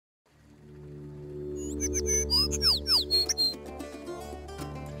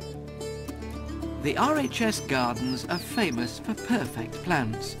The RHS gardens are famous for perfect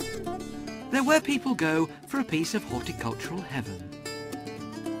plants. They're where people go for a piece of horticultural heaven.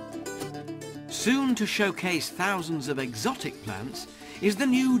 Soon to showcase thousands of exotic plants is the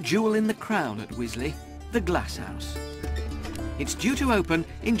new jewel in the crown at Wisley, the Glasshouse. It's due to open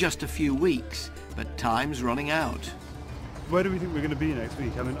in just a few weeks, but time's running out. Where do we think we're going to be next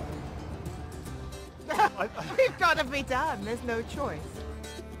week? I mean, We've got to be done, there's no choice.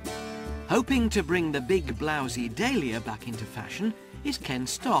 Hoping to bring the big blousy dahlia back into fashion is Ken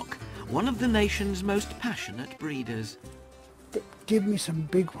Stock, one of the nation's most passionate breeders. Give me some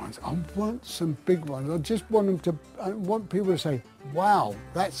big ones. I want some big ones. I just want them to, I want people to say, wow,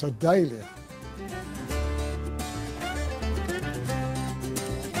 that's a dahlia.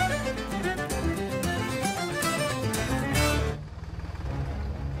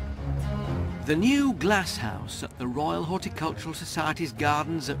 The new Glasshouse at the Royal Horticultural Society's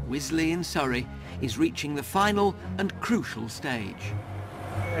gardens at Wisley in Surrey is reaching the final and crucial stage.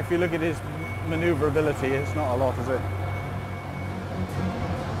 If you look at his manoeuvrability, it's not a lot, is it?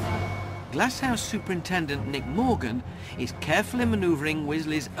 Glasshouse Superintendent Nick Morgan is carefully manoeuvring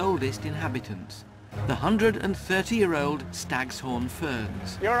Wisley's oldest inhabitants, the 130-year-old Stag's Horn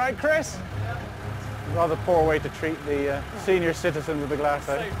Ferns. You all right, Chris? Rather poor way to treat the senior citizens of the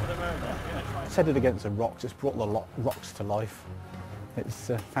Glasshouse. Set it against the rocks, it's brought the rocks to life.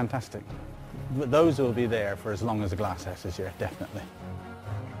 It's fantastic. But those will be there for as long as the Glasshouse is here, definitely.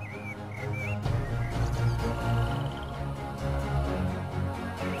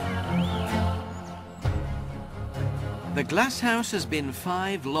 The Glasshouse has been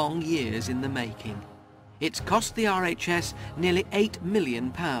 5 long years in the making. It's cost the RHS nearly £8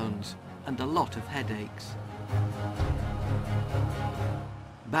 million and a lot of headaches.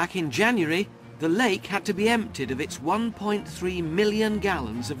 Back in January, the lake had to be emptied of its 1.3 million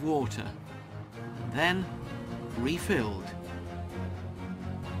gallons of water, and then refilled.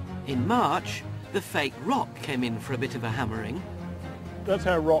 In March, the fake rock came in for a bit of a hammering. That's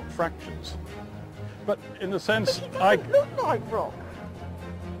how rock fractures. But in the sense, It doesn't look like rock.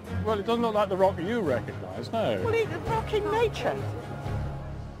 well, it doesn't look like the rock you recognise, no. Well, it's rock in nature.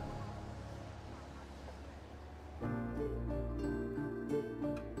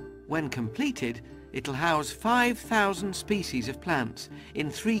 When completed, it'll house 5,000 species of plants in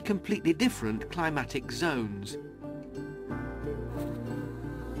 3 completely different climatic zones.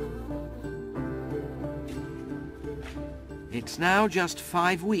 It's now just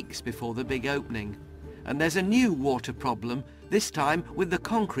 5 weeks before the big opening, and there's a new water problem, this time with the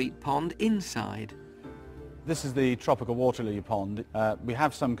concrete pond inside. This is the tropical water lily pond. We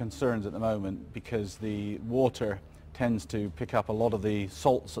have some concerns at the moment because the water tends to pick up a lot of the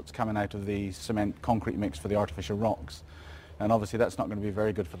salts that's coming out of the cement concrete mix for the artificial rocks, and obviously that's not going to be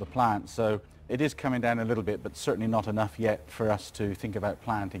very good for the plants. So it is coming down a little bit, but certainly not enough yet for us to think about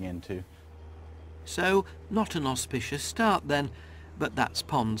planting into. So, not an auspicious start then, but that's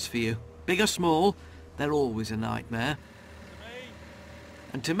ponds for you. Big or small, they're always a nightmare.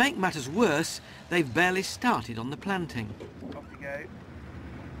 And to make matters worse, they've barely started on the planting. Off you go.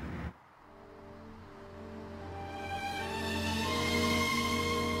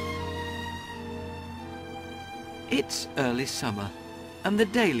 It's early summer, and the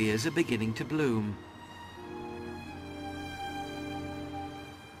dahlias are beginning to bloom.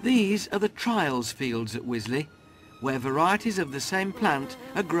 These are the trials fields at Wisley, where varieties of the same plant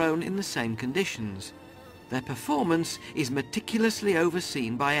are grown in the same conditions. Their performance is meticulously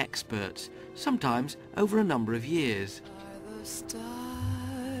overseen by experts, sometimes over a number of years. Are the stars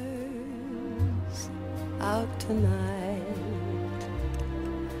out tonight?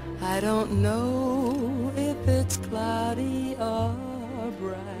 I don't know if it's cloudy or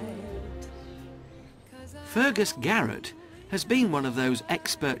bright. Fergus Garrett has been one of those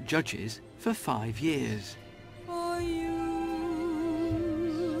expert judges for 5 years. For you,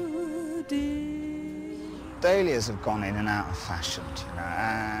 dear. Dahlias have gone in and out of fashion, you know,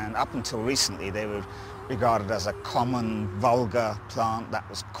 and up until recently they were regarded as a common, vulgar plant that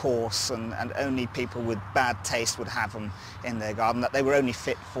was coarse and only people with bad taste would have them in their garden, that they were only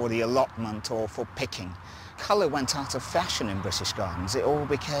fit for the allotment or for picking. Colour went out of fashion in British gardens. It all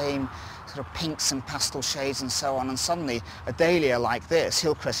became sort of pinks and pastel shades and so on, and suddenly a dahlia like this,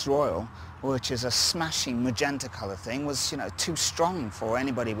 Hillcrest Royal, which is a smashing magenta colour thing, was, you know, too strong for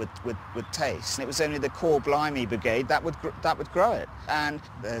anybody with taste. And it was only the core Blimey Brigade that would grow it. And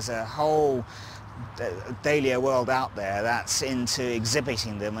there's a whole dahlia world out there that's into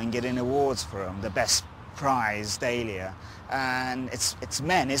exhibiting them and getting awards for them. The best prize dahlia, and it's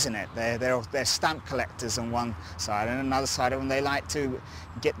men, isn't it? They're stamp collectors on one side, and another side of them, they like to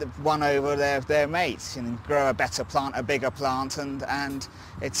get the one over their mates and grow a better plant, a bigger plant, and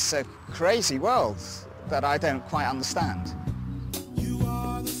it's a crazy world that I don't quite understand.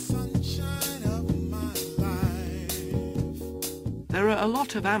 There are a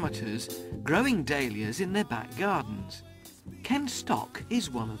lot of amateurs growing dahlias in their back gardens. Ken Stock is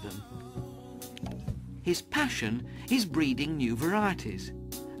one of them. His passion is breeding new varieties,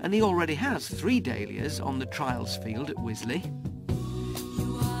 and he already has 3 dahlias on the trials field at Wisley.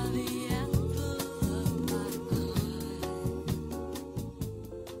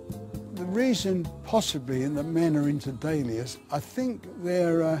 The reason possibly that men are into dahlias, I think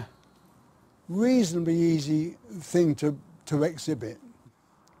they're a reasonably easy thing to exhibit.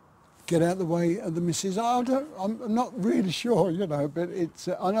 Get out of the way of the missus. I'm not really sure, you know, but it's,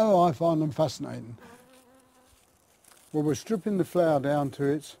 I know I find them fascinating. Well, we're stripping the flower down to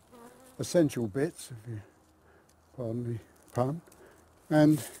its essential bits, if you pardon the pun,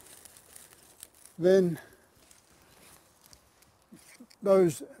 and then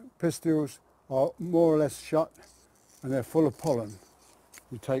those pistils are more or less shut and they're full of pollen.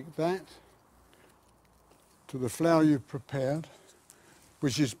 You take that to the flower you've prepared,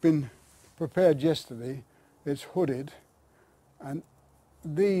 which has been prepared yesterday. It's hooded, and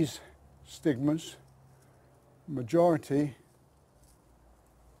these stigmas, majority,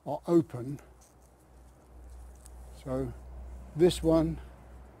 are open. So this one,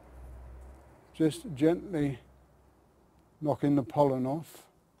 just gently knocking the pollen off,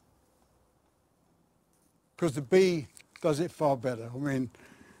 because the bee does it far better. I mean,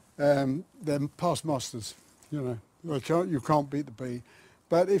 they're past masters, you know. You can't beat the bee.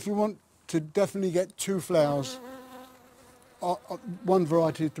 But if you want to definitely get 2 flowers, one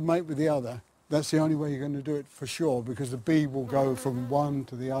variety to mate with the other, that's the only way you're going to do it for sure, because the bee will go from one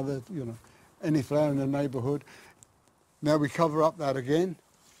to the other, you know, any flower in the neighbourhood. Now we cover up that again.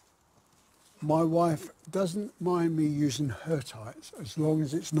 My wife doesn't mind me using her tights as long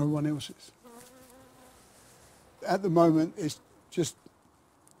as it's no one else's. At the moment, it's just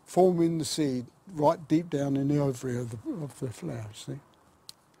forming the seed right deep down in the ovary of the flower, see?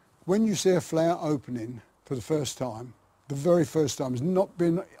 When you see a flower opening for the first time, the very first time, it's not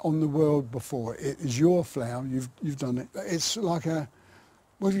been on the world before. It is your flower, you've done it. It's like a,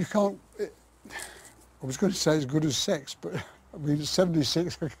 well, you can't, I was going to say as good as sex, but I mean, it's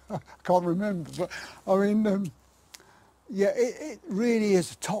 76, I can't remember. But I mean, yeah, it really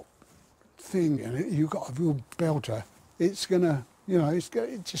is a top thing, and you've got a real belter. It's going to, you know,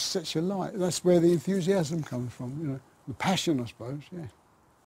 it just sets your light. That's where the enthusiasm comes from, you know, the passion, I suppose, yeah.